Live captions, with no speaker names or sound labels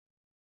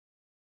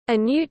A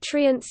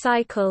nutrient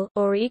cycle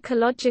or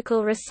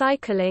ecological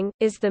recycling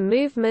is the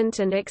movement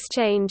and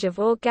exchange of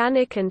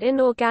organic and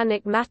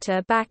inorganic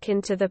matter back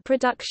into the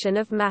production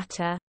of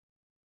matter.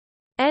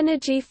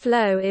 Energy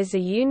flow is a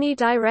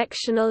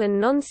unidirectional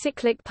and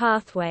non-cyclic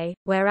pathway,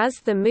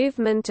 whereas the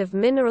movement of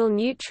mineral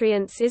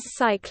nutrients is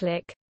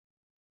cyclic.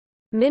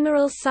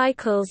 Mineral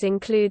cycles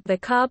include the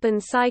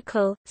carbon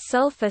cycle,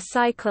 sulfur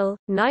cycle,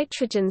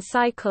 nitrogen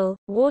cycle,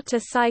 water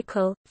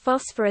cycle,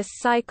 phosphorus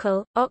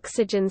cycle,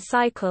 oxygen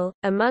cycle,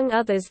 among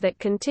others that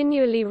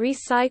continually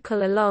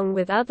recycle along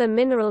with other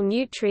mineral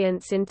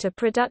nutrients into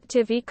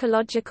productive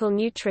ecological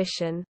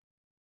nutrition.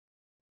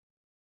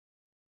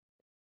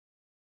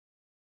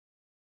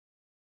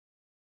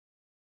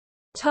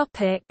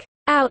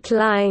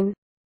 Outline.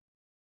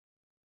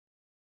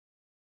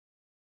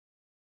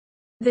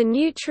 The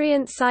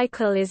nutrient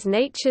cycle is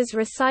nature's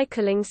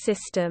recycling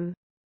system.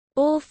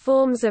 All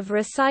forms of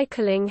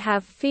recycling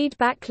have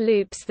feedback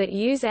loops that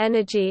use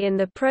energy in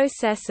the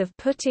process of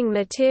putting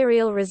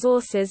material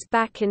resources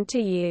back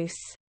into use.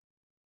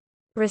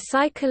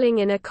 Recycling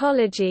in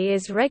ecology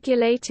is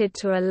regulated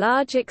to a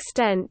large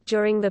extent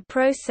during the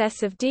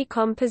process of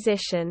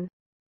decomposition.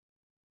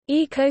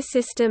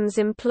 Ecosystems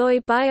employ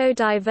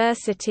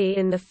biodiversity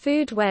in the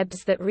food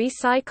webs that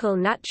recycle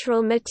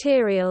natural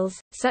materials,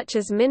 such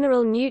as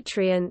mineral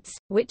nutrients,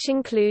 which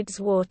includes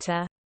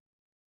water.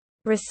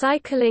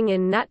 Recycling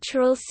in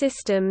natural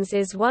systems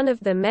is one of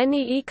the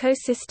many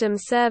ecosystem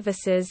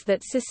services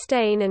that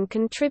sustain and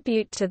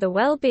contribute to the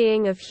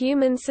well-being of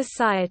human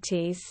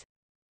societies.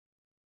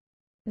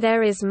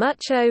 There is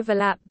much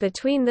overlap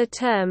between the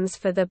terms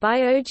for the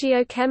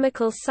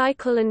biogeochemical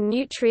cycle and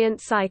nutrient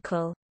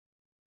cycle.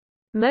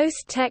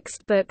 Most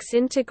textbooks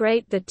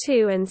integrate the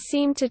two and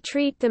seem to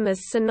treat them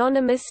as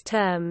synonymous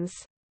terms.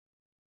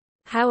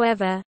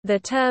 However, the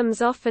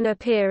terms often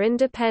appear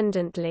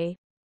independently.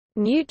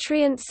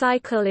 Nutrient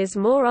cycle is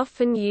more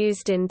often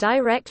used in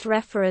direct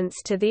reference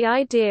to the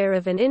idea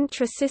of an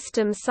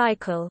intra-system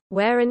cycle,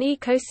 where an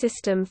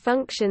ecosystem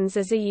functions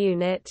as a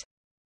unit.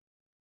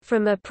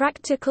 From a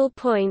practical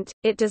point,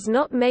 it does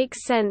not make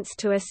sense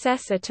to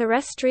assess a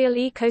terrestrial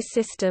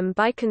ecosystem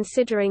by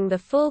considering the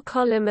full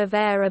column of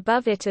air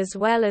above it as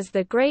well as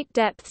the great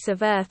depths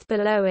of Earth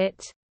below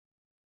it.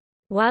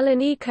 While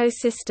an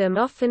ecosystem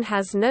often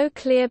has no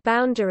clear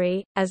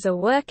boundary, as a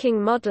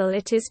working model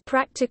it is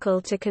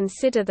practical to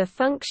consider the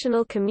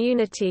functional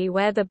community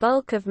where the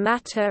bulk of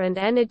matter and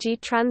energy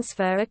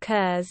transfer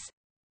occurs.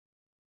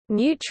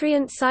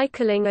 Nutrient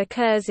cycling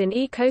occurs in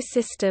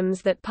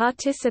ecosystems that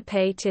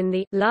participate in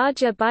the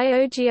larger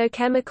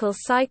biogeochemical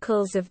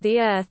cycles of the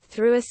Earth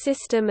through a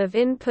system of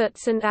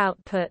inputs and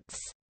outputs.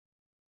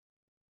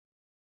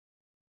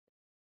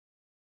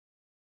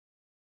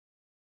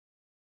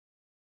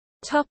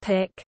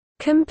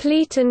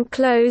 Complete and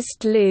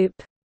closed loop.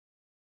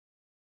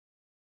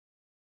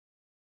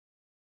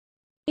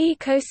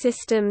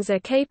 Ecosystems are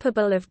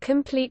capable of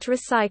complete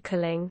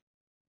recycling.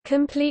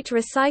 Complete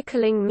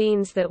recycling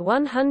means that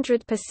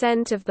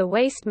 100% of the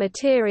waste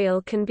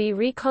material can be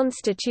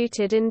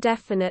reconstituted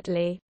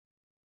indefinitely.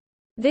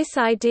 This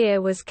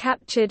idea was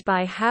captured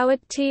by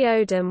Howard T.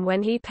 Odum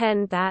when he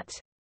penned that,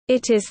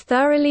 "It is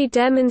thoroughly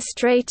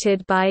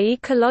demonstrated by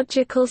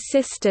ecological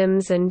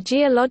systems and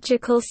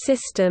geological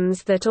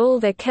systems that all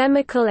the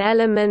chemical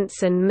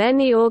elements and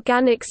many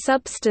organic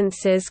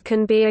substances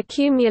can be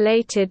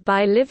accumulated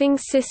by living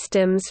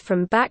systems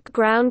from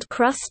background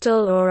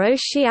crustal or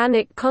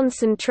oceanic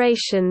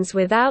concentrations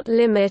without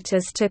limit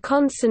as to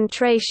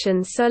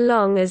concentration so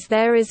long as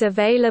there is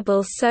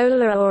available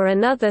solar or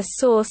another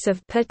source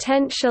of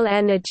potential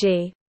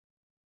energy."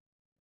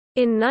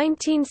 In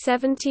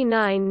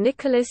 1979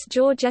 Nicholas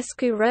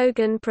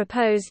Georgescu-Roegen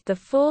proposed the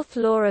fourth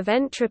law of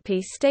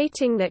entropy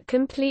stating that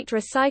complete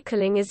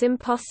recycling is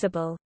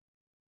impossible.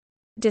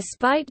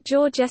 Despite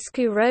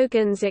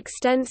Georgescu-Roegen's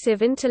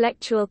extensive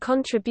intellectual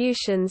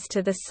contributions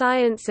to the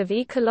science of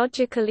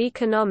ecological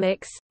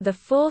economics, the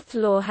fourth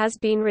law has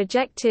been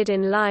rejected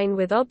in line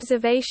with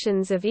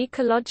observations of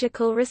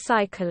ecological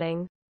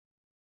recycling.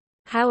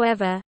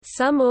 However,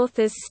 some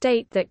authors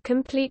state that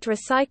complete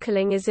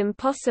recycling is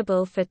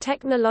impossible for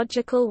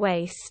technological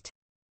waste.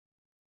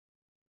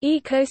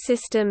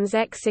 Ecosystems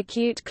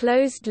execute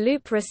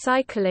closed-loop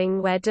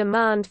recycling where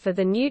demand for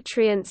the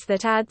nutrients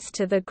that adds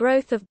to the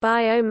growth of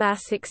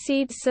biomass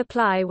exceeds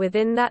supply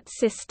within that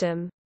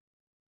system.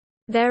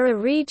 There are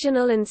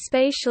regional and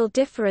spatial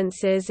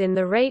differences in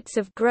the rates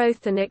of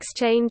growth and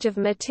exchange of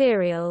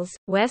materials,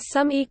 where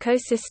some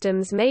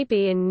ecosystems may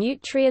be in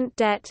nutrient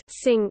debt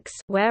sinks,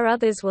 where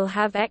others will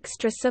have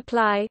extra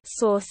supply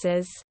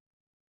sources.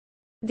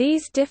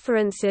 These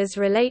differences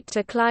relate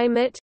to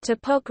climate,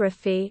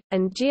 topography,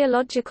 and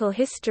geological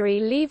history,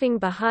 leaving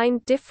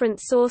behind different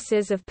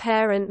sources of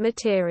parent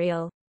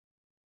material.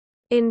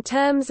 In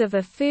terms of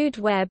a food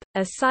web,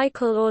 a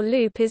cycle or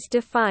loop is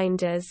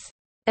defined as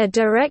a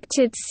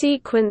directed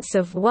sequence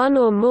of one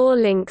or more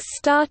links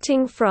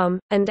starting from,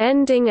 and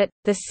ending at,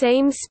 the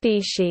same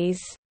species.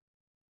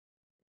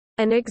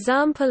 An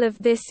example of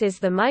this is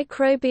the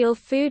microbial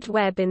food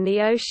web in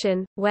the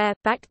ocean, where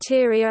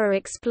bacteria are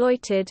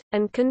exploited,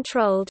 and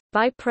controlled,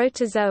 by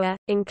protozoa,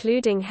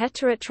 including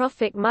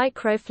heterotrophic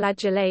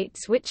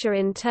microflagellates which are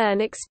in turn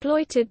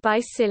exploited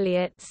by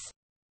ciliates.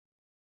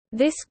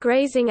 This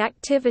grazing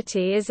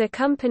activity is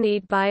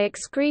accompanied by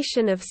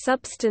excretion of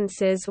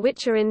substances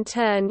which are in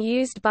turn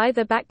used by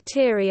the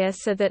bacteria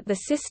so that the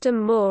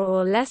system more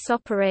or less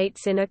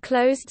operates in a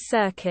closed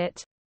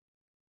circuit.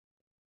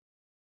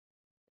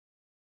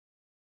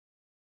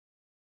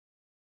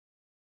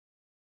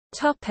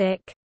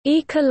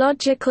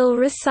 Ecological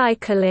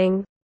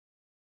recycling.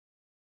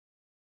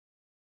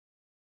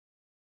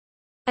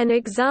 An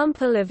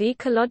example of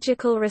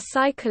ecological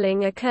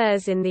recycling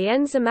occurs in the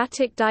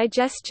enzymatic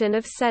digestion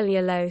of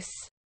cellulose.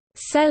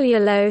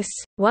 Cellulose,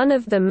 one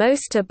of the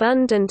most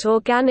abundant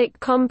organic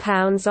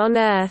compounds on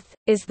Earth,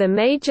 is the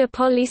major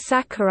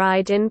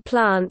polysaccharide in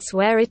plants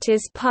where it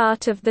is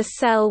part of the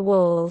cell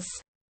walls.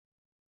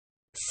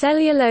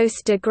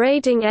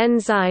 Cellulose-degrading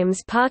enzymes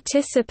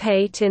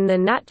participate in the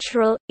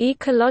natural,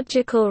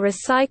 ecological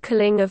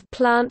recycling of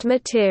plant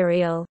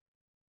material.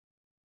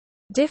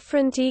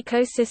 Different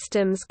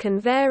ecosystems can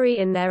vary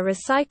in their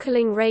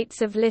recycling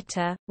rates of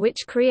litter,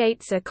 which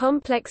creates a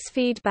complex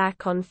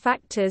feedback on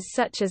factors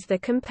such as the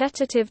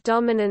competitive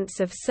dominance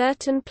of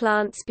certain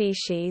plant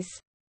species.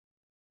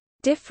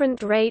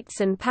 Different rates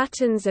and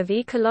patterns of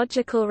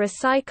ecological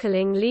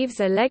recycling leaves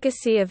a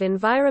legacy of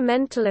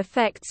environmental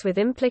effects with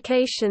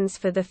implications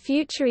for the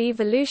future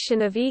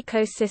evolution of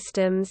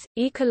ecosystems.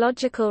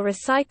 Ecological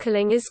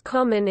recycling is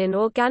common in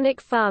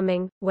organic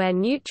farming, where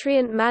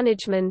nutrient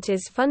management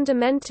is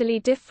fundamentally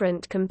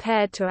different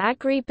compared to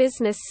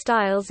agri-business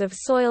styles of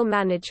soil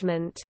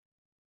management.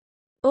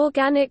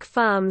 Organic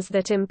farms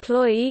that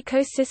employ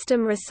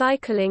ecosystem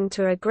recycling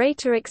to a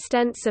greater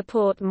extent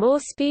support more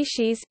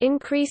species,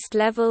 increased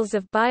levels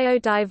of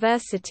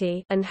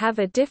biodiversity, and have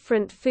a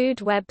different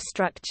food web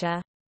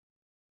structure.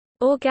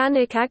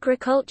 Organic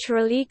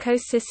agricultural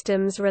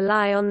ecosystems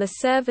rely on the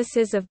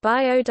services of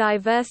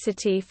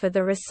biodiversity for the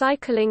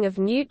recycling of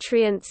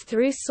nutrients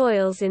through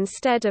soils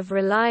instead of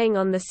relying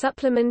on the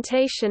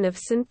supplementation of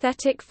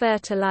synthetic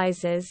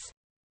fertilizers.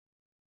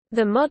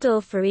 The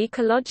model for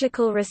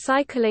ecological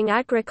recycling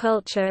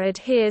agriculture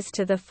adheres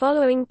to the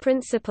following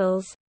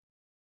principles: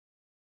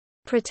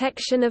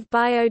 protection of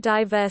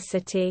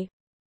biodiversity,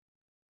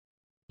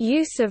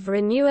 use of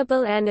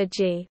renewable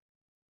energy,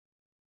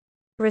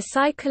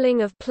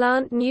 recycling of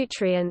plant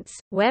nutrients,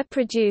 where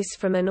produce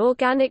from an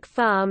organic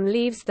farm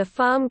leaves the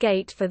farm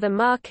gate for the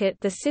market.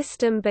 The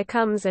system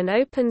becomes an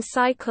open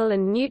cycle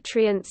and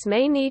nutrients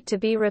may need to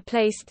be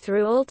replaced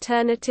through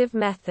alternative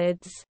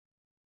methods.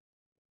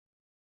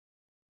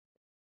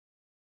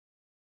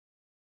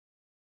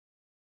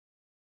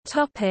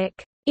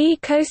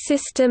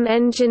 Ecosystem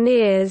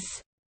engineers.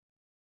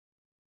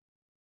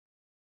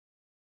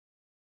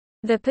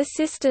 The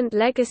persistent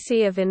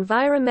legacy of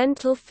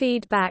environmental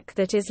feedback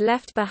that is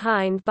left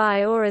behind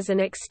by or as an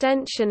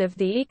extension of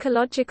the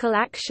ecological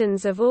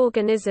actions of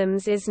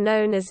organisms is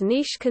known as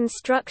niche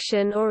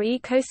construction or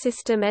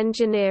ecosystem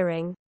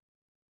engineering.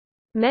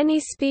 Many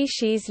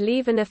species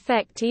leave an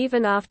effect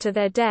even after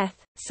their death,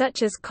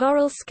 such as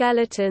coral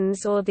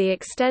skeletons or the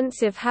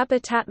extensive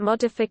habitat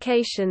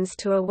modifications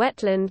to a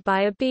wetland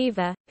by a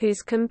beaver,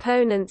 whose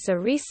components are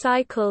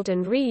recycled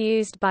and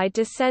reused by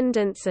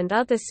descendants and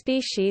other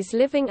species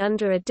living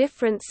under a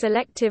different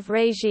selective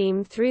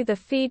regime through the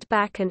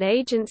feedback and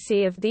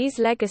agency of these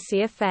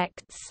legacy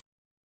effects.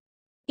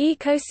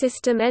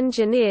 Ecosystem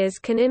engineers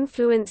can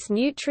influence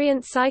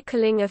nutrient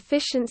cycling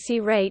efficiency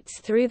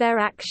rates through their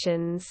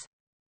actions.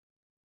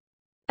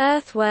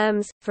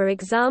 Earthworms, for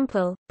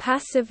example,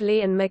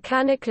 passively and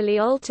mechanically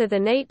alter the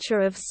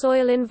nature of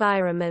soil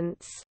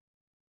environments.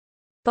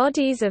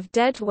 Bodies of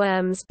dead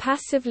worms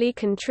passively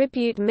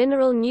contribute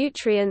mineral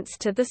nutrients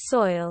to the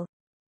soil.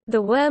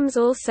 The worms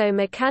also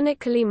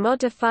mechanically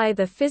modify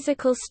the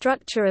physical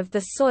structure of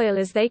the soil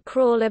as they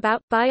crawl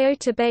about.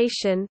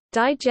 Biotubation,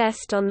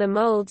 digest on the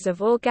molds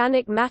of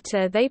organic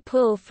matter they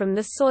pull from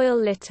the soil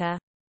litter.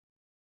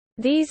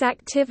 These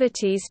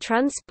activities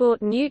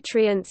transport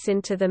nutrients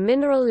into the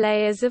mineral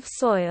layers of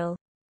soil.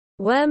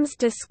 Worms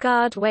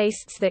discard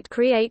wastes that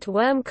create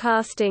worm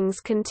castings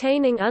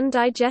containing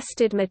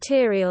undigested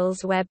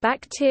materials where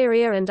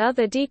bacteria and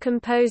other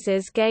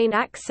decomposers gain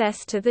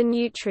access to the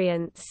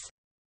nutrients.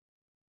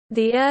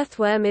 The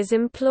earthworm is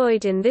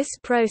employed in this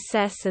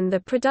process and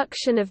the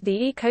production of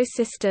the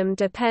ecosystem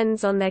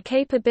depends on their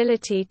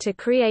capability to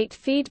create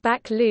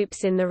feedback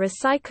loops in the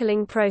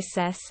recycling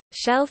process.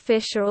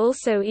 Shellfish are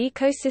also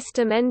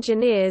ecosystem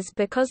engineers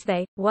because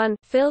they, 1,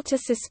 filter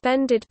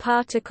suspended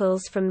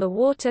particles from the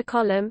water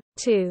column,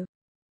 2,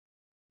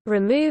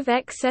 remove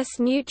excess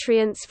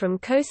nutrients from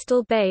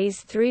coastal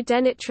bays through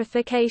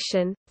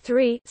denitrification.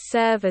 3.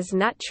 Serve as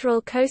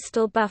natural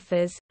coastal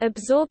buffers,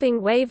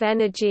 absorbing wave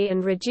energy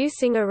and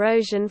reducing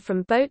erosion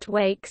from boat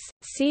wakes,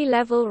 sea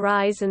level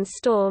rise and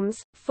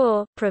storms.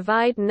 4.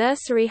 Provide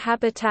nursery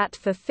habitat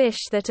for fish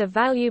that are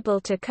valuable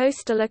to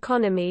coastal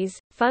economies.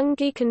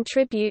 Fungi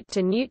contribute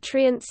to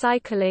nutrient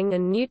cycling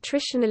and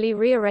nutritionally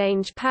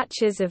rearrange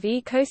patches of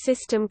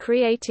ecosystem,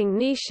 creating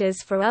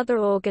niches for other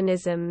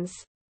organisms.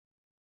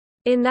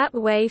 In that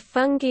way,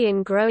 fungi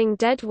in growing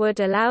deadwood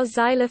allow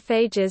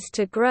xylophages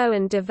to grow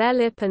and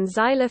develop, and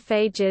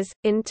xylophages,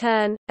 in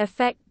turn,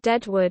 affect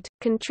deadwood,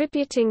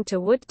 contributing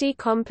to wood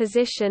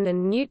decomposition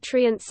and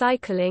nutrient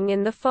cycling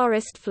in the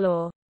forest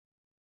floor.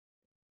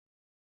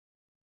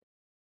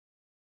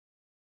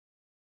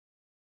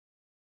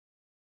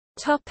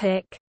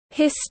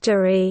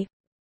 History.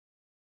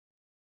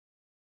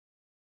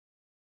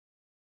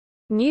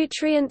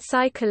 Nutrient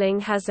cycling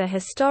has a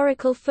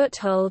historical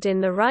foothold in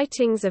the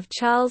writings of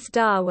Charles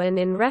Darwin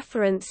in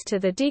reference to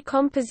the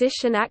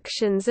decomposition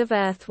actions of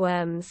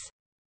earthworms.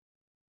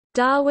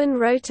 Darwin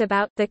wrote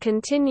about the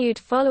continued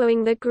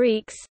following the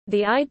Greeks.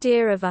 The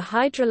idea of a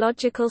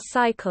hydrological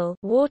cycle,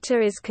 water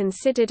is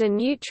considered a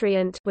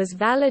nutrient, was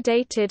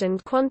validated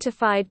and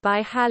quantified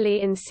by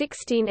Halley in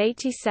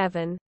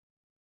 1687.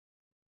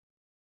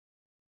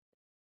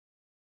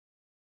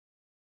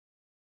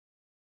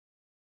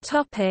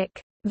 Topic: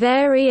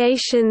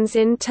 Variations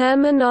in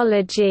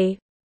terminology.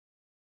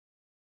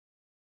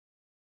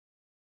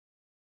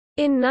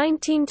 In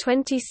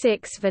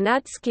 1926,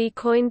 Vernadsky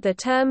coined the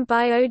term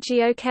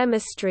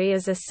biogeochemistry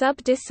as a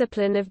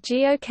sub-discipline of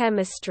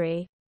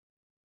geochemistry.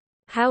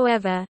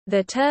 However,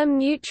 the term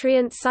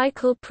nutrient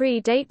cycle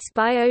predates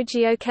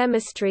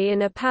biogeochemistry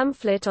in a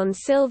pamphlet on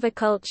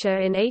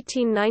silviculture in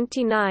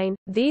 1899.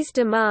 These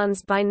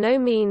demands by no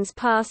means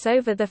pass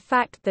over the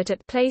fact that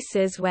at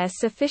places where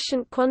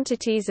sufficient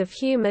quantities of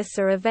humus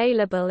are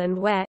available and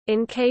where,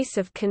 in case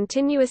of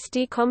continuous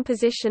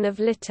decomposition of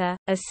litter,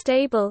 a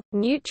stable,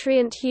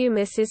 nutrient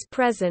humus is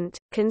present,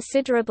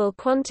 considerable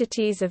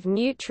quantities of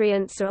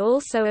nutrients are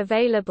also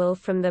available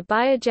from the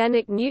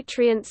biogenic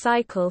nutrient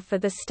cycle for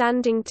the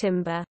standing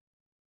timber.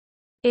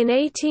 In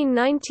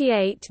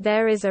 1898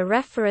 there is a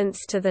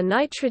reference to the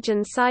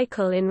nitrogen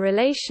cycle in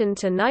relation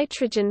to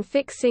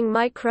nitrogen-fixing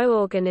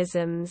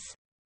microorganisms.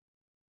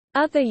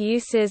 Other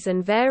uses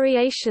and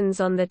variations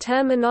on the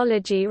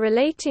terminology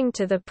relating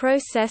to the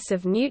process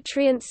of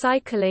nutrient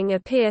cycling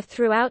appear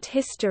throughout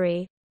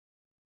history.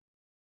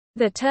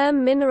 The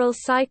term mineral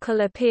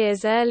cycle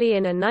appears early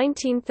in a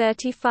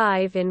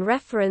 1935 in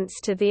reference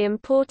to the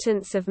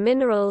importance of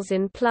minerals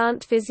in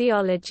plant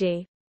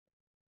physiology.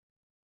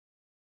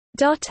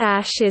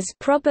 Ash is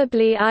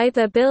probably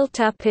either built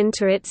up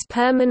into its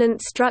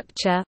permanent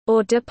structure,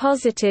 or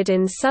deposited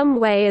in some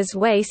way as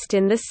waste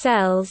in the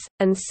cells,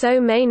 and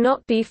so may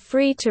not be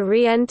free to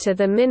re-enter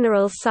the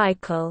mineral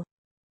cycle.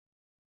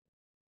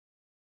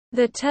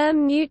 The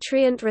term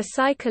nutrient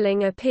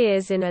recycling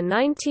appears in a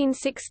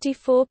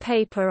 1964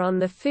 paper on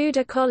the food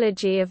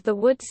ecology of the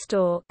wood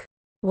stalk.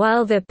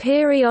 While the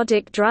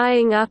periodic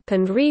drying up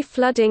and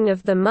reflooding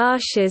of the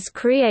marshes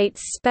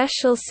creates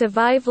special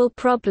survival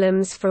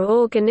problems for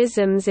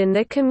organisms in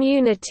the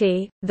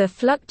community, the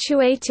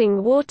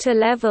fluctuating water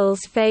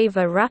levels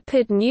favor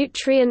rapid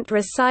nutrient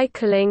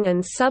recycling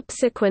and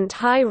subsequent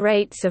high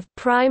rates of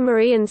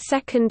primary and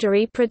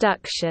secondary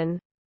production.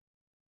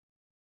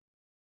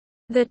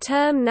 The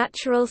term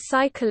natural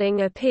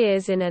cycling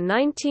appears in a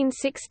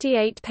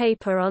 1968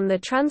 paper on the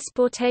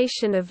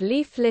transportation of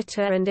leaf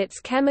litter and its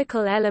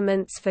chemical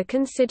elements for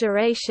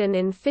consideration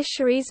in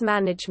fisheries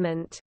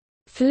management.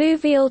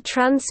 Fluvial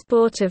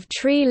transport of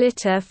tree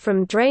litter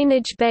from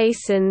drainage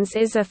basins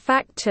is a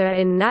factor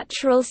in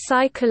natural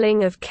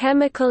cycling of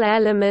chemical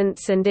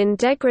elements and in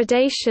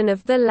degradation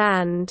of the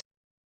land.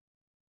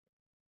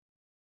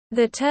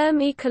 The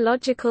term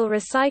ecological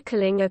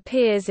recycling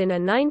appears in a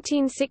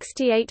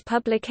 1968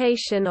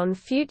 publication on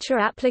future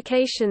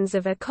applications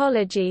of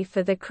ecology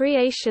for the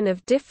creation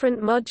of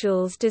different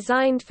modules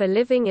designed for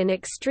living in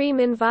extreme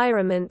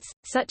environments,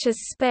 such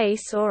as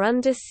space or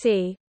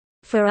undersea.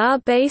 For our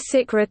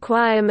basic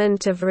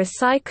requirement of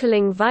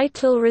recycling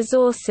vital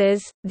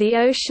resources, the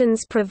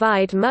oceans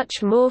provide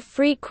much more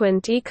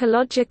frequent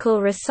ecological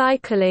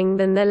recycling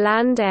than the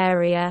land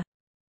area.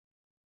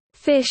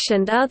 Fish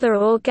and other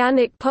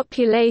organic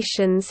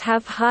populations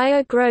have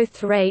higher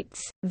growth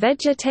rates,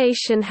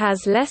 vegetation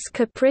has less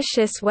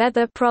capricious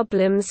weather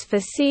problems for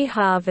sea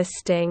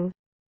harvesting.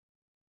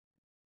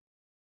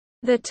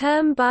 The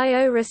term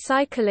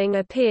biorecycling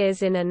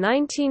appears in a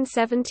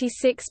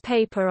 1976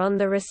 paper on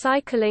the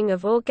recycling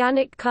of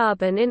organic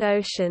carbon in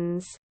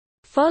oceans.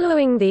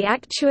 Following the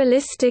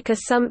actualistic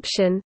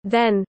assumption,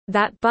 then,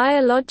 that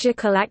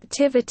biological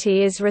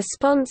activity is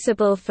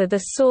responsible for the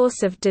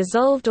source of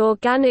dissolved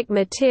organic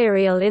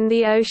material in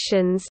the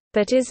oceans,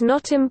 but is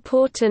not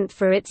important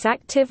for its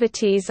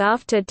activities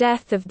after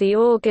death of the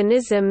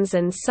organisms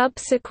and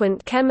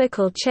subsequent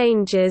chemical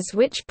changes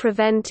which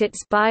prevent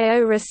its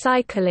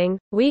biorecycling,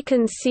 we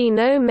can see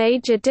no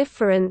major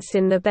difference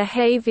in the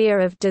behavior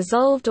of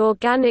dissolved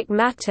organic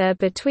matter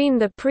between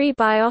the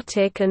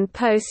prebiotic and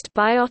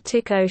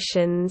postbiotic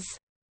oceans.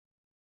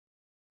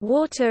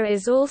 Water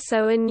is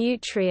also a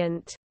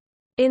nutrient.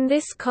 In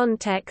this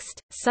context,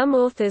 some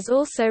authors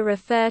also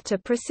refer to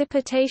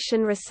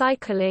precipitation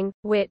recycling,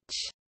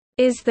 which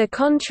is the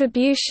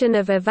contribution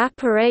of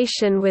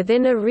evaporation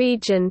within a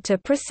region to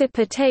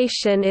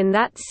precipitation in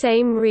that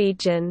same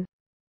region.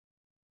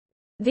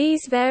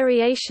 These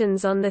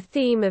variations on the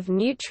theme of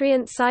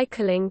nutrient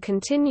cycling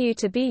continue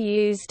to be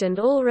used and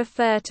all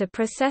refer to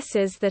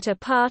processes that are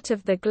part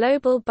of the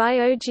global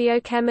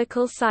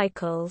biogeochemical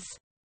cycles.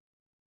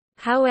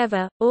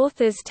 However,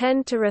 authors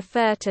tend to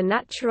refer to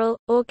natural,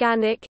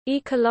 organic,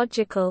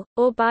 ecological,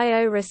 or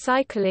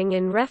biorecycling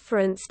in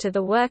reference to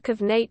the work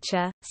of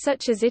nature,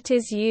 such as it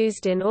is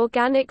used in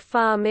organic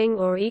farming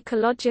or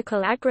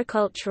ecological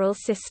agricultural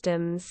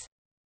systems.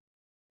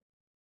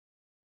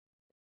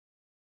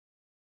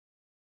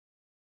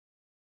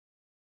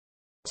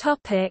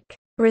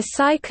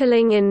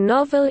 Recycling in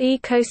novel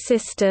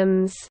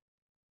ecosystems.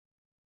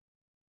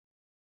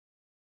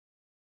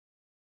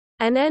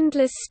 An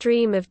endless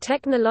stream of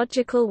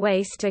technological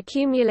waste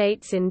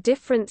accumulates in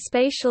different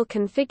spatial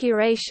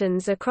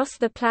configurations across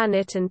the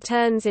planet and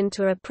turns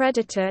into a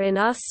predator in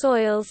our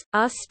soils,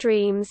 our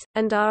streams,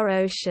 and our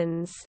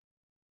oceans.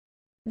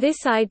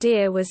 This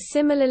idea was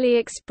similarly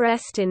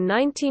expressed in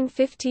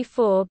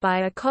 1954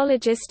 by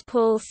ecologist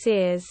Paul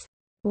Sears.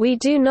 We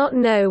do not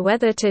know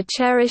whether to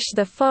cherish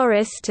the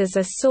forest as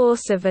a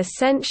source of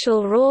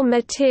essential raw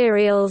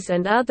materials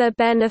and other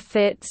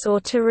benefits or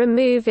to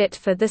remove it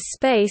for the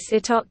space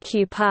it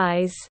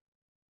occupies.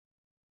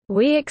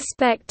 We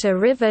expect a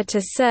river to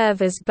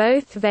serve as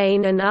both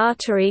vein and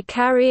artery,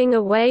 carrying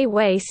away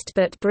waste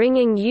but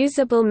bringing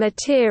usable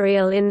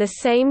material in the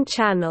same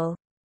channel.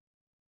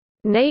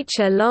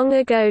 Nature long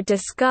ago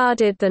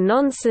discarded the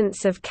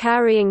nonsense of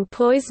carrying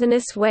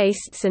poisonous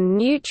wastes and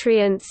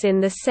nutrients in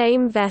the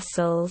same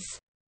vessels.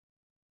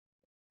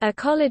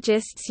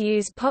 Ecologists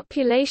use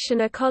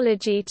population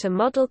ecology to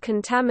model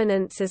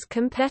contaminants as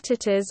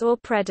competitors or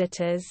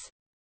predators.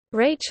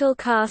 Rachel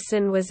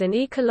Carson was an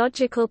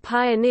ecological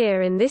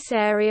pioneer in this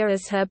area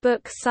as her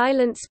book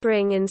Silent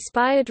Spring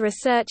inspired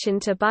research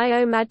into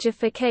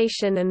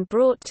biomagnification and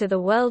brought to the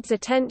world's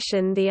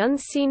attention the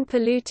unseen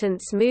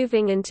pollutants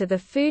moving into the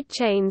food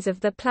chains of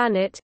the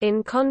planet.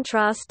 In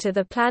contrast to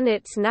the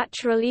planet's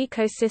natural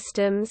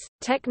ecosystems,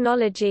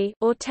 technology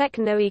or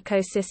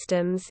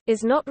techno-ecosystems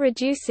is not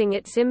reducing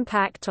its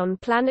impact on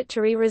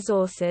planetary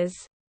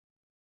resources.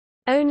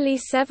 Only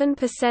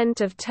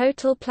 7% of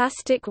total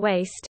plastic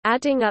waste,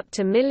 adding up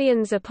to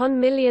millions upon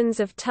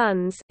millions of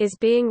tons, is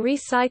being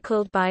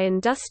recycled by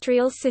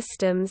industrial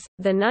systems.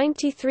 The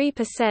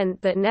 93%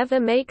 that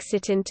never makes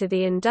it into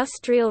the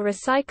industrial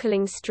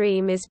recycling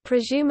stream is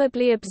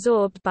presumably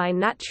absorbed by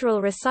natural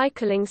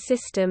recycling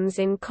systems.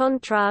 In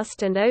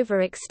contrast, and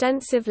over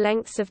extensive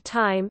lengths of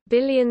time,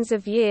 billions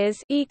of years,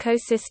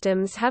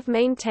 ecosystems have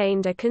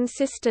maintained a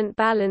consistent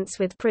balance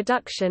with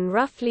production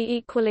roughly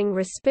equaling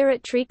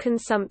respiratory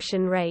consumption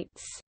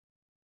rates.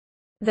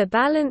 The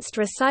balanced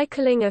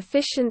recycling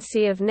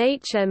efficiency of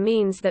nature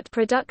means that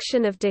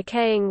production of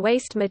decaying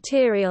waste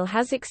material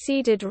has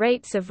exceeded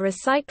rates of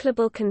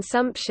recyclable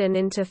consumption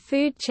into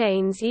food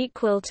chains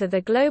equal to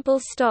the global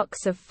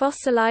stocks of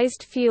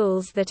fossilized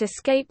fuels that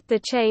escaped the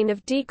chain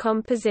of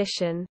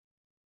decomposition.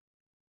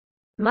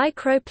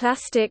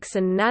 Microplastics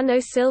and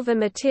nanosilver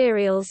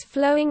materials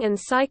flowing and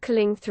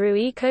cycling through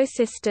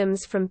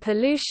ecosystems from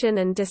pollution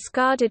and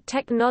discarded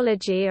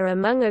technology are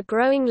among a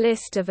growing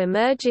list of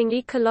emerging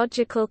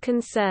ecological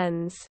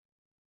concerns.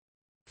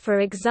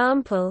 For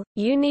example,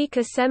 unique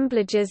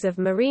assemblages of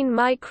marine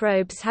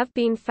microbes have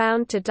been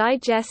found to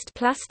digest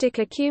plastic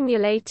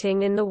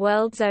accumulating in the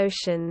world's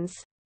oceans.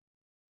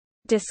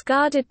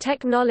 Discarded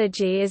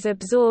technology is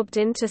absorbed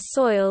into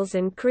soils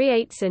and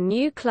creates a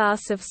new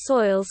class of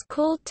soils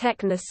called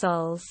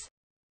technosols.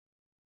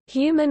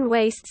 Human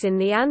wastes in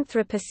the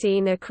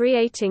Anthropocene are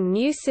creating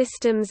new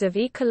systems of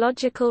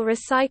ecological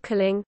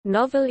recycling,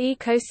 novel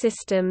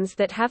ecosystems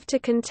that have to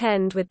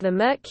contend with the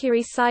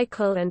mercury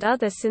cycle and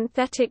other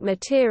synthetic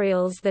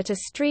materials that are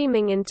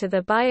streaming into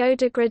the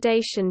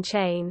biodegradation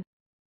chain.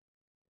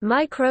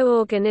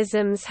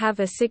 Microorganisms have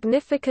a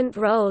significant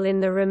role in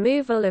the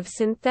removal of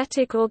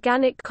synthetic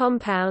organic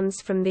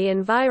compounds from the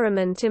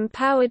environment,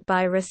 empowered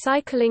by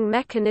recycling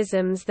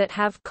mechanisms that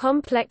have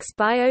complex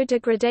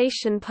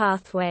biodegradation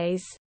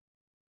pathways.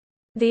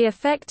 The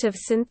effect of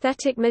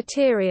synthetic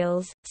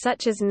materials,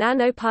 such as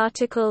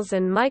nanoparticles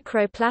and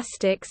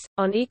microplastics,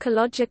 on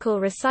ecological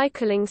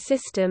recycling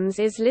systems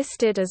is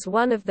listed as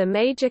one of the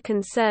major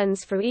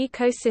concerns for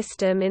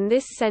ecosystem in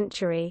this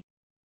century.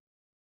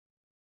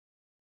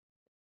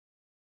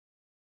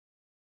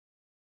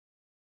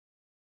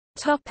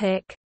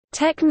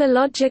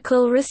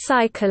 Technological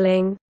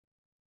recycling.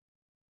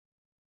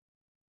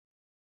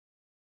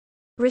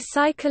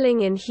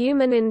 Recycling in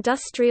human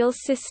industrial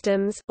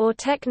systems or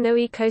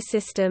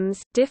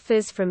techno-ecosystems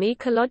differs from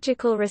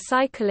ecological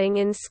recycling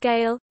in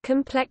scale,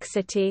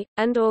 complexity,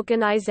 and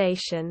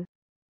organization.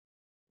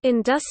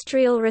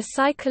 Industrial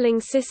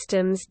recycling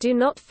systems do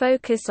not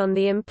focus on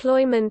the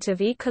employment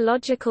of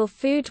ecological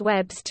food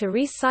webs to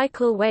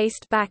recycle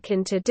waste back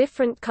into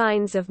different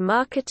kinds of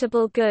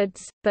marketable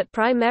goods, but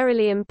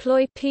primarily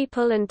employ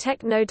people and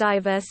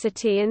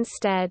technodiversity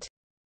instead.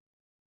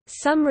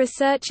 Some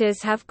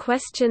researchers have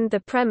questioned the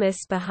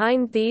premise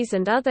behind these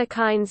and other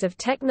kinds of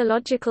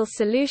technological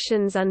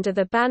solutions under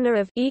the banner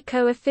of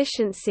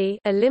eco-efficiency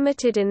are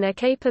limited in their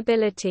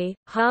capability,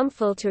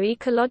 harmful to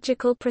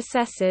ecological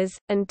processes,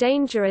 and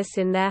dangerous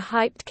in their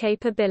hyped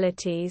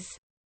capabilities.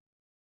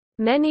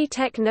 Many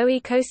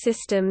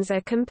techno-ecosystems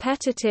are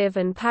competitive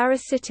and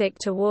parasitic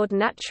toward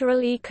natural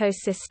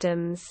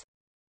ecosystems.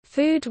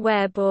 Food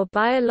web or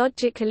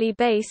biologically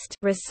based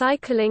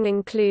recycling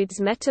includes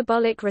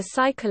metabolic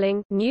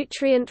recycling,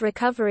 nutrient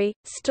recovery,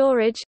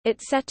 storage,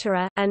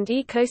 etc., and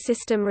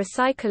ecosystem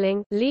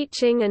recycling,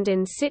 leaching and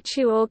in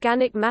situ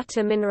organic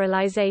matter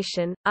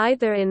mineralization,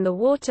 either in the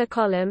water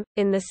column,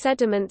 in the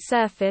sediment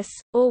surface,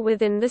 or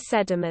within the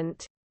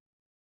sediment.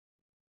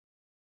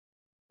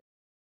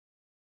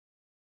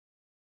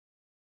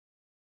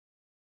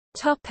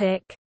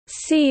 Topic: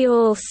 See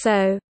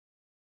also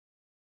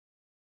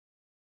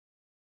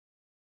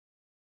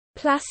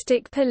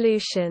plastic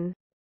pollution.